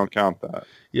don't count that.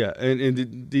 Yeah,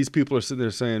 and these people are sitting there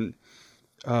saying,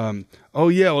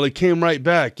 it came right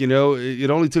back. It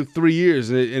only took 3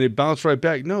 years and it bounced right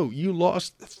back. No, you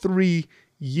lost 3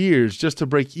 years just to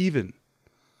break even.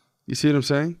 You see what I'm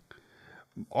saying?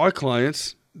 Our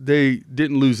clients, they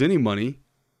didn't lose any money.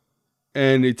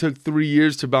 And it took 3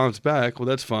 years to bounce back. Well,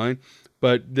 that's fine.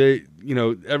 But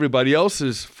everybody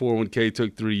else's 401k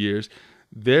took 3 years.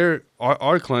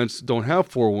 Our clients don't have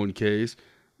 401ks,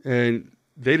 and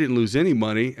they didn't lose any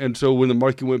money. And so when the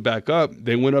market went back up,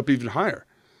 they went up even higher,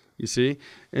 you see?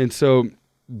 And so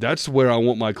that's where I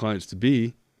want my clients to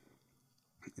be.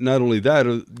 Not only that,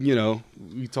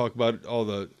 we talk about all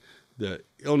the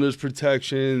illness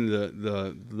protection,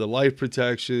 the life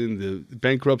protection, the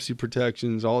bankruptcy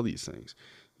protections, all these things,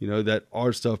 that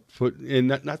our stuff put in,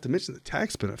 not to mention the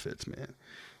tax benefits, man.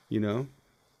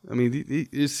 I mean,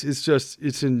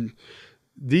 it's in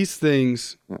these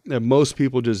things that most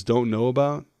people just don't know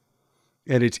about.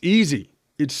 And it's easy.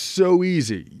 It's so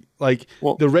easy. Like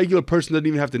the regular person doesn't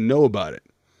even have to know about it.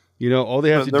 All they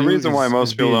have to do is... The reason why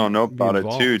most people don't know about it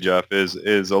too, Jeff, is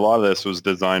a lot of this was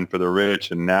designed for the rich,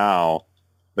 and now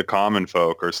the common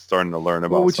folk are starting to learn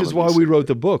about. Which is why we wrote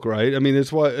the book, right? I mean,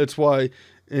 it's why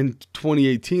in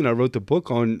 2018 I wrote the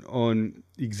book on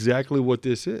exactly what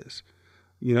this is.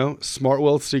 Smart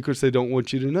wealth secrets they don't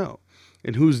want you to know.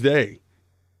 And who's they?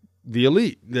 The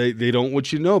elite. They don't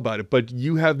want you to know about it, but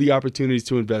you have the opportunities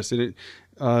to invest in it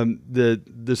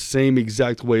the same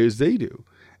exact way as they do,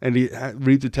 and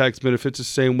reap the tax benefits the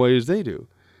same way as they do.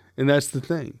 And that's the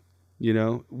thing.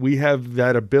 We have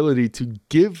that ability to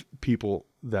give people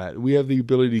that. We have the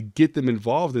ability to get them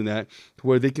involved in that to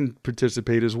where they can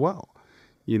participate as well.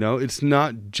 It's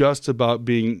not just about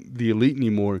being the elite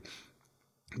anymore,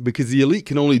 because the elite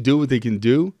can only do what they can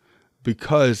do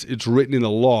because it's written in the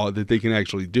law that they can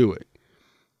actually do it.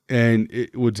 And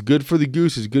what's good for the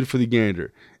goose is good for the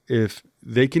gander. If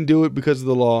they can do it because of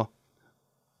the law,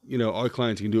 our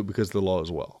clients can do it because of the law as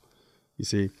well. You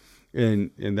see? And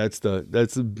that's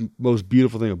the most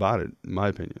beautiful thing about it, in my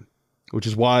opinion, which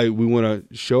is why we want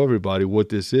to show everybody what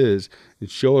this is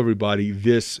and show everybody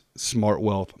this smart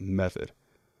wealth method.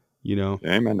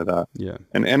 Amen to that. Yeah.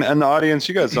 And the audience,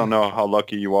 you guys don't know how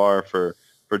lucky you are for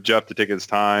Jeff to take his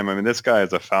time. I mean, this guy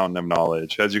is a fountain of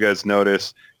knowledge. As you guys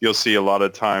notice, you'll see a lot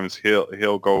of times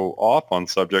he'll go off on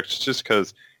subjects just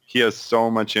because he has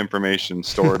so much information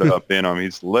stored up in him.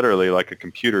 He's literally like a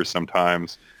computer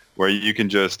sometimes, where you can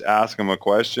just ask him a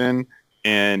question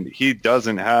and he does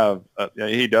have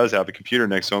a computer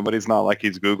next to him, but he's not like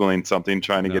he's Googling something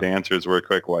trying to get answers real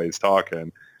quick while he's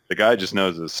talking. The guy just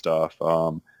knows his stuff.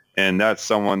 And that's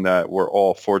someone that we're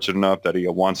all fortunate enough that he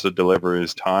wants to deliver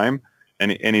his time.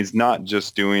 And he's not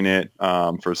just doing it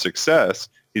for success.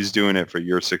 He's doing it for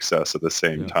your success at the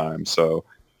same time. So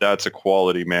that's a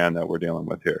quality man that we're dealing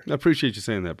with here. I appreciate you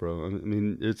saying that, bro. I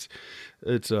mean,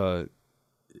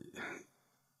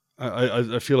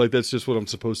 I feel like that's just what I'm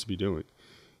supposed to be doing.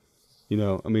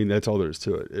 I mean, that's all there is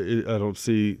to it. I don't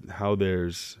see how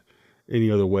there's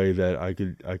any other way that I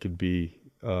could be,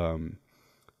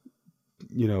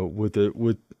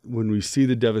 when we see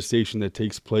the devastation that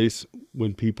takes place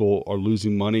when people are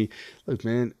losing money. Look,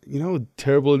 man, how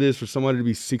terrible it is for somebody to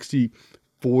be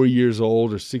 64 years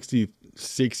old or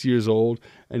 66 years old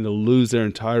and to lose their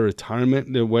entire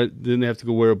retirement. Then they have to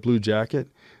go wear a blue jacket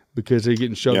because they're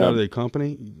getting shoved out of their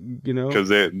company, Because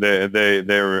they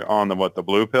were on the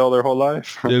blue pill their whole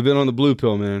life. They've been on the blue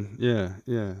pill, man.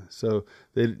 Yeah. So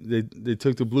they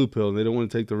took the blue pill and they don't want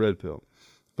to take the red pill.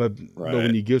 But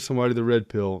when you give somebody the red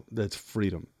pill, that's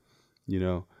freedom,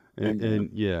 And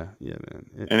yeah, man.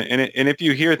 And if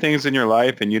you hear things in your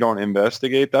life and you don't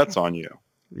investigate, that's on you.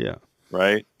 Yeah.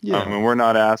 Right? Yeah. I mean, we're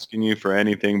not asking you for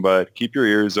anything, but keep your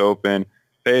ears open,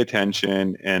 pay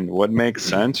attention, and what makes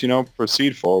sense,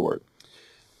 proceed forward.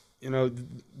 The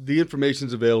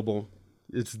information's available.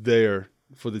 It's there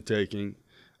for the taking.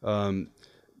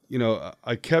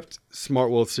 I kept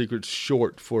Smart Wealth Secrets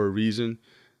short for a reason.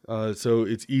 So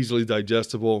it's easily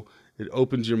digestible. It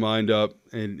opens your mind up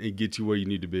and it gets you where you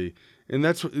need to be. And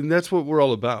that's what we're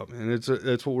all about, man.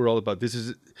 That's what we're all about. This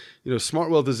is, Smart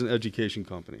Wealth is an education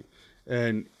company,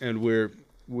 and we're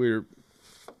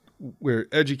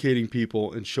educating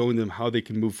people and showing them how they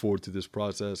can move forward through this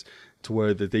process to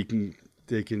where that they can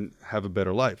have a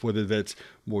better life, whether that's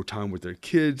more time with their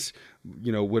kids,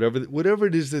 whatever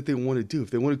it is that they want to do. If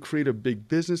they want to create a big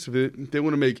business, if they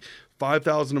want to make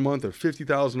 $5,000 a month or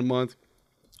 $50,000 a month,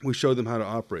 we show them how to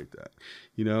operate that.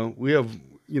 We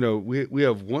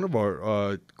have one of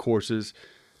our courses,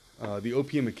 the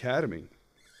OPM Academy.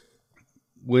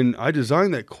 When I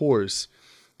designed that course,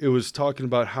 it was talking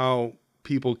about how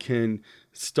people can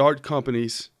start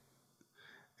companies,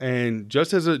 and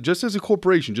just as a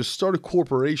corporation, just start a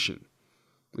corporation.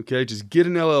 Okay, just get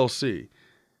an LLC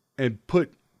and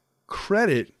put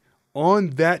credit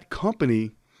on that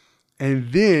company,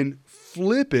 and then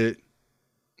flip it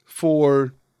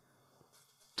for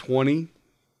 $20,000,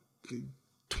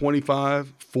 $25,000,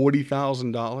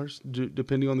 $40,000,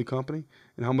 depending on the company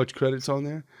and how much credit's on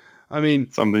there. I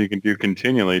mean, something you can do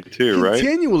continually too, right?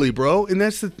 Continually, bro. And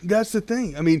that's the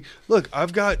thing. I mean, look,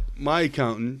 I've got my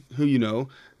accountant who,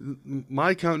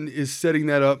 my accountant is setting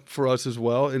that up for us as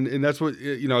well. And that's what,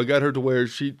 I got her to where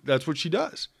that's what she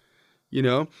does.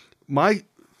 My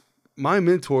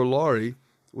mentor, Laurie,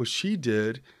 what she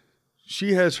did,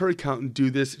 she has her accountant do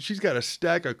this. She's got a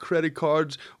stack of credit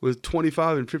cards with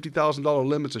 $25,000 and $50,000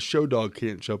 limits a show dog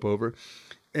can't jump over.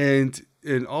 And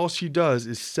all she does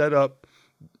is set up,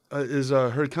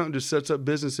 her accountant just sets up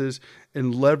businesses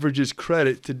and leverages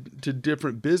credit to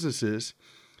different businesses.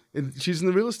 And she's in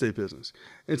the real estate business.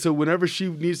 And so whenever she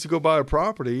needs to go buy a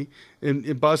property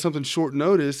and buy something short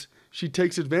notice, she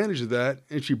takes advantage of that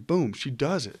and she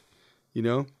does it.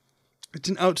 It's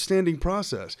an outstanding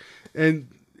process.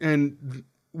 And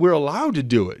we're allowed to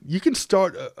do it. You can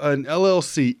start an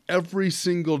LLC every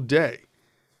single day.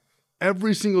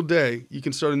 Every single day you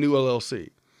can start a new LLC.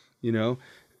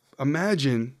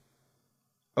 Imagine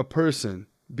a person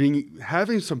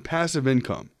having some passive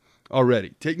income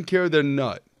already, taking care of their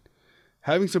nut,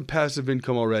 having some passive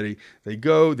income already. They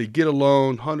get a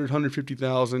loan, $100,000,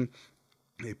 $150,000.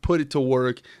 They put it to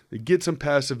work. They get some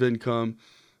passive income.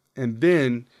 And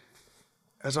then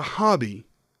as a hobby,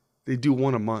 they do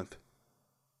one a month.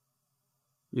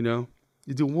 You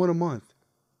do one a month.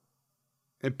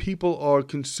 And people are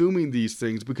consuming these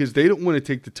things because they don't want to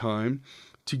take the time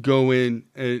to go in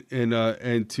they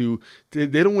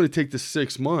don't want to take the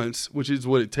 6 months, which is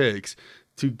what it takes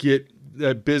to get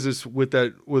that business with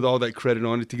all that credit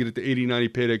on it, to get it to 80, 90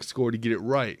 paydex score, to get it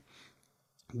right.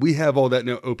 We have all that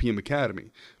in OPM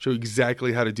Academy, show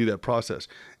exactly how to do that process.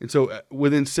 And so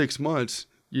within 6 months,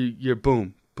 you're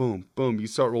boom, boom, boom. You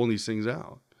start rolling these things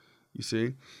out, you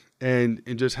see, and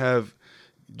just have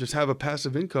a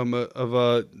passive income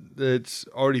that's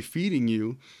already feeding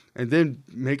you, and then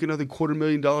make another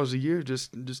 $250,000 a year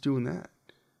just doing that.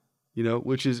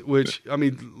 I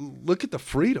mean, look at the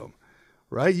freedom,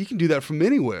 right? You can do that from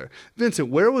anywhere. Vincent,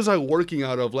 where was I working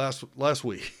out of last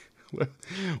week?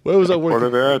 Where was I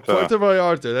working? Puerto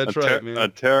Vallarta. That's right, man.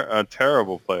 A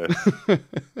terrible place.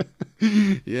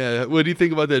 Yeah. What do you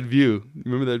think about that view?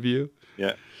 Remember that view?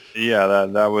 Yeah. Yeah,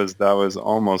 that was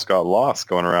almost got lost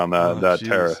going around that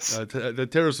terrace. The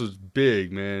terrace was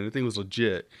big, man. The thing was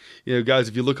legit. Guys,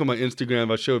 if you look on my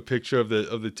Instagram, I show a picture of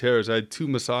the terrace. I had 2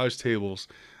 massage tables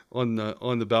on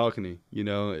the balcony.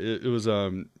 It was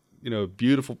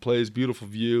beautiful place, beautiful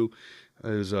view. It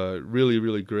was really,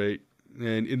 really great.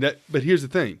 But here's the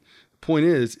thing. The point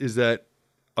is that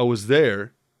I was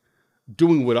there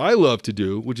doing what I love to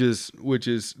do, which is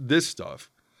this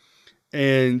stuff.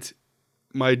 And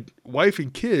my wife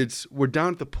and kids were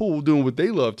down at the pool doing what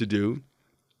they love to do.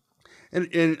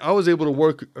 And I was able to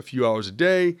work a few hours a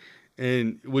day,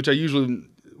 which I usually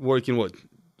work in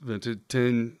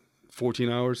 10, 14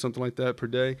 hours, something like that per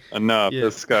day. Enough. Yeah.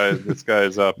 This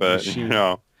guy's up at,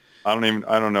 I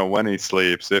don't know when he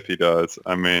sleeps, if he does.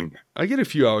 I mean, I get a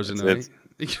few hours a night.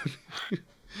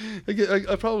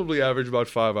 I probably average about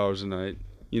 5 hours a night,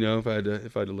 if I had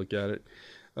to look at it.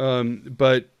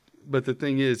 But the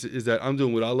thing is that I'm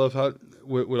doing what I love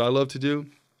to do,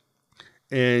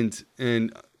 and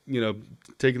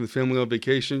taking the family on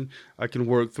vacation. I can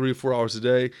work 3 or 4 hours a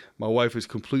day. My wife is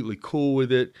completely cool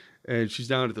with it, and she's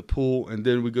down at the pool, and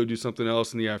then we go do something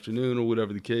else in the afternoon or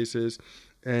whatever the case is.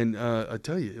 And I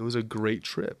tell you, it was a great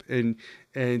trip. And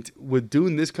with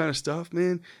doing this kind of stuff,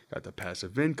 man, got the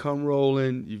passive income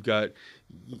rolling. You've got,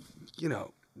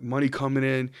 money coming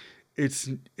in.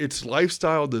 It's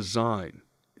lifestyle design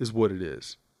is what it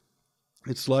is.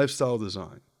 It's lifestyle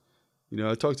design. You know,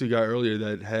 I talked to a guy earlier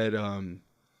that had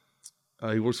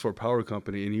he works for a power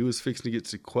company, and he was fixing to get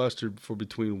sequestered for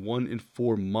between 1 and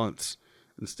 4 months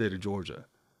in the state of Georgia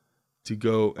to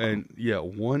go and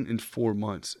 1 and 4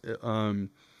 months to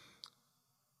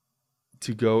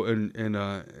go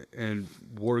and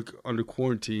work under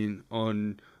quarantine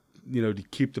on, you know, to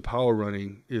keep the power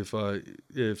running if the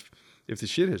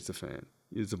shit hits the fan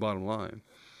is the bottom line.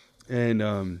 And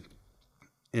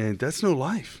that's no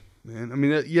life, man. I mean,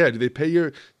 do they pay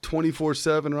you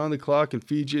 24/7 around the clock and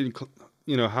feed you and,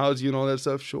 you know, house you and all that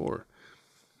stuff? Sure,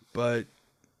 but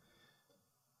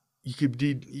you could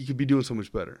be doing so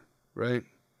much better, right?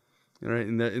 All right,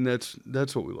 and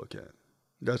that's what we look at.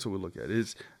 That's what we look at.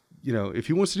 Is, you know, if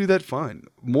he wants to do that, fine,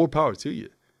 more power to you.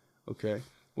 Okay,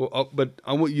 well, but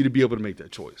I want you to be able to make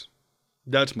that choice.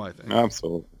 That's my thing.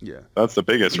 Absolutely. Yeah, that's the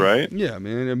biggest, right? Yeah,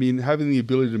 man. I mean, having the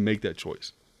ability to make that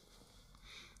choice.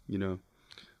 You know,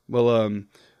 well,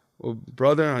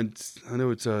 brother, I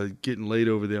know it's getting late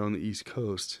over there on the East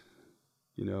Coast.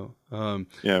 You know,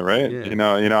 yeah, right. Yeah. You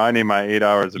know, I need my 8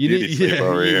 hours of beauty sleep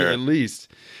over here at least.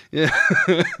 Yeah,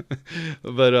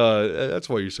 but that's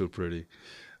why you're so pretty.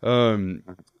 But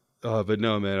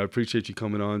no, man, I appreciate you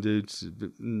coming on, dude. It's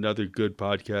another good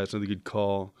podcast, another good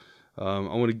call. I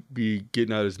want to be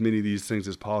getting out as many of these things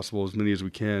as possible, as many as we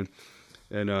can,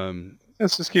 and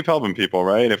let's just keep helping people,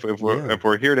 right? If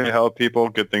we're here to help people,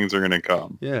 good things are going to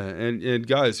come. Yeah, and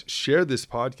guys, share this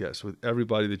podcast with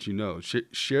everybody that you know.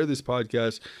 Share this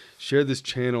podcast, share this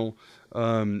channel,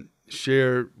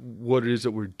 share what it is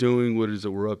that we're doing, what it is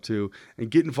that we're up to,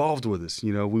 and get involved with us.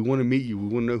 You know, we want to meet you. We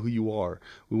want to know who you are.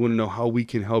 We want to know how we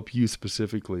can help you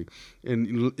specifically,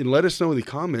 and let us know in the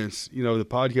comments. You know, the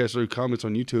podcast or comments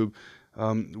on YouTube,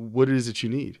 what it is that you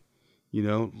need. You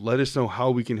know, let us know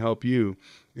how we can help you,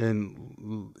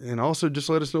 and also just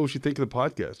let us know what you think of the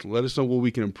podcast. Let us know what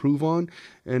we can improve on,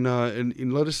 and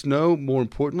let us know, more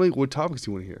importantly, what topics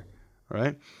you want to hear. All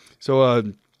right.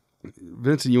 So,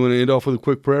 Vincent, you want to end off with a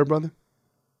quick prayer, brother?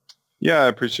 Yeah, I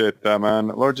appreciate that, man.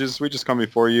 Lord Jesus, we just come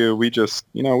before you. We just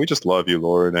love you,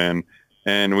 Lord,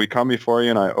 and we come before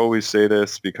you. And I always say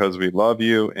this because we love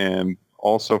you, and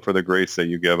also for the grace that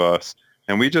you give us.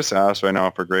 And we just ask right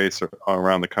now for grace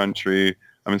around the country.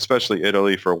 I mean, especially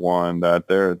Italy, for one, that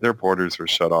their borders are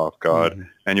shut off, God. Mm-hmm.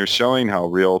 And you're showing how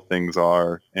real things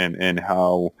are and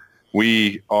how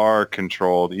we are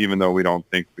controlled, even though we don't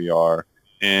think we are.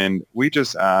 And we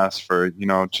just ask for, you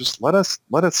know, just let us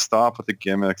stop with the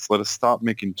gimmicks. Let us stop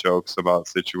making jokes about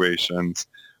situations.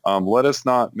 Let us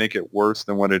not make it worse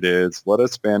than what it is. Let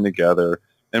us band together.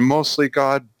 And mostly,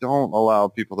 God, don't allow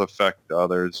people to affect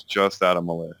others just out of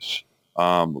malice.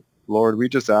 Lord, we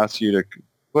just ask you to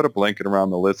put a blanket around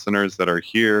the listeners that are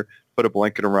here, put a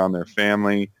blanket around their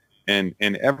family, and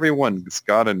everyone's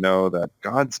got to know that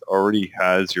God's already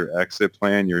has your exit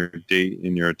plan, your date,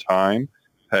 and your time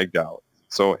pegged out.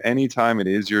 So anytime it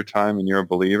is your time and you're a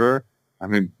believer, I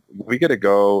mean, we get to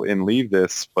go and leave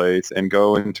this place and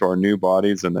go into our new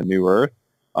bodies and the new earth.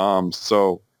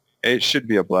 So it should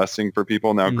be a blessing for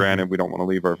people. Now, Granted, we don't want to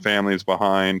leave our families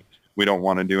behind. We don't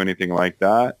want to do anything like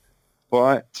that.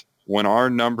 But when our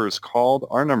number's called,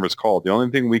 our number's called. The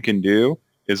only thing we can do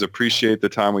is appreciate the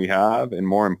time we have, and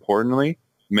more importantly,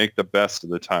 make the best of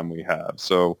the time we have.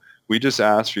 So we just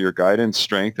ask for your guidance,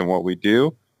 strength in what we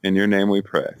do. In your name we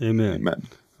pray. Amen. Amen.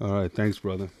 All right. Thanks,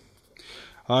 brother.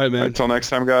 All right, man. Until next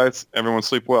time, guys, everyone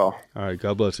sleep well. All right.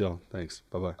 God bless y'all. Thanks.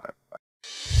 Bye-bye.